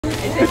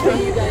You guys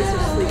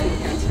are sleeping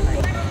here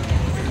tonight.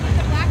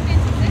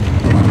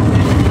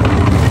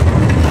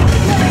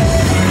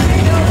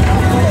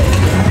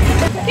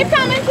 Keep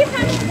coming, keep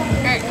coming.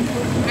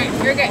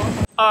 Alright, you're good.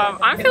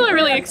 I'm feeling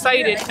really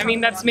excited. I mean,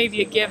 that's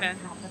maybe a given,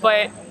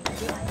 but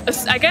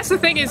I guess the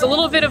thing is a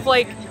little bit of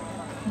like,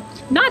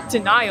 not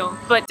denial,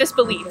 but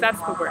disbelief.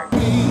 That's the word.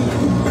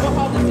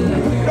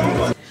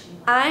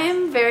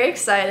 I'm very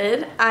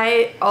excited.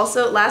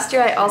 Last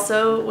year I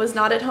also was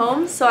not at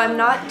home, so I'm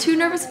not too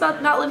nervous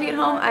about not living at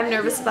home. I'm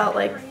nervous about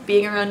like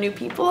being around new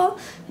people,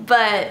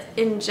 but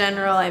in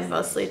general I'm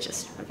mostly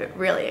just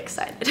really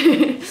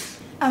excited.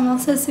 I'm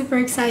also super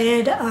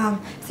excited.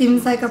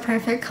 Seems like a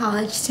perfect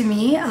college to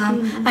me.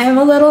 I am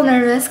a little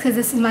nervous because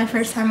this is my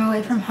first time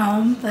away from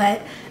home,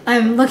 but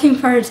I'm looking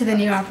forward to the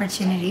new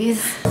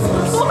opportunities.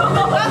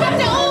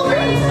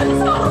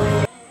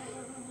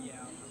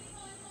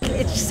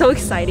 It's so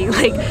exciting,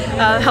 like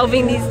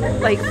helping these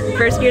like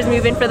first years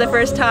move in for the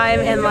first time,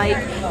 and like,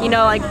 you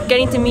know, like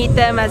getting to meet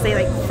them as they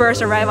like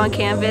first arrive on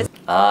campus.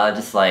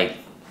 Just like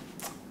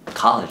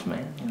college,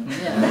 man.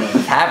 Yeah.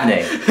 It's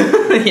happening.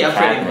 Yeah,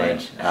 pretty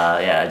much.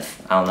 Yeah,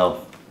 I don't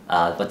know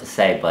what to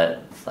say,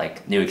 but it's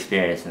like new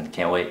experience and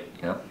can't wait,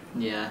 you know?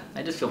 Yeah,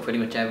 I just feel pretty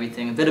much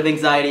everything. A bit of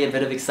anxiety, a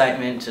bit of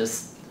excitement,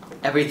 just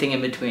everything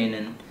in between,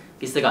 and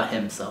we still got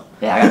him, so.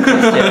 Yeah, I got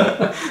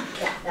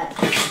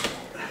Chris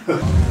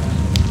too.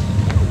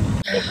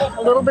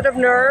 A little bit of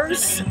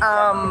nerves,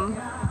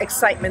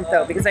 excitement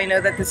though, because I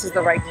know that this is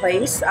the right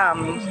place,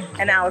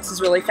 and Alex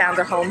has really found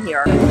a home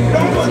here.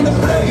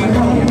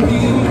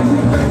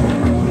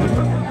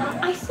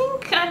 I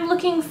think I'm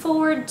looking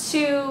forward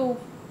to,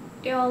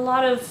 a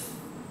lot of,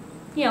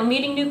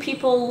 meeting new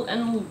people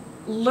and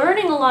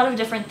learning a lot of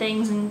different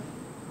things and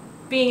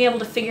being able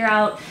to figure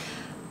out,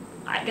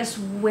 I guess,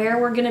 where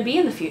we're going to be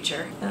in the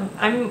future.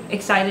 I'm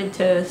excited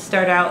to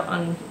start out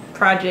on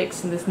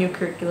projects in this new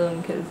curriculum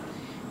because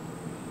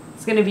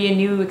it's going to be a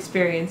new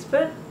experience,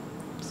 but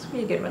it's going to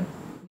be a good one.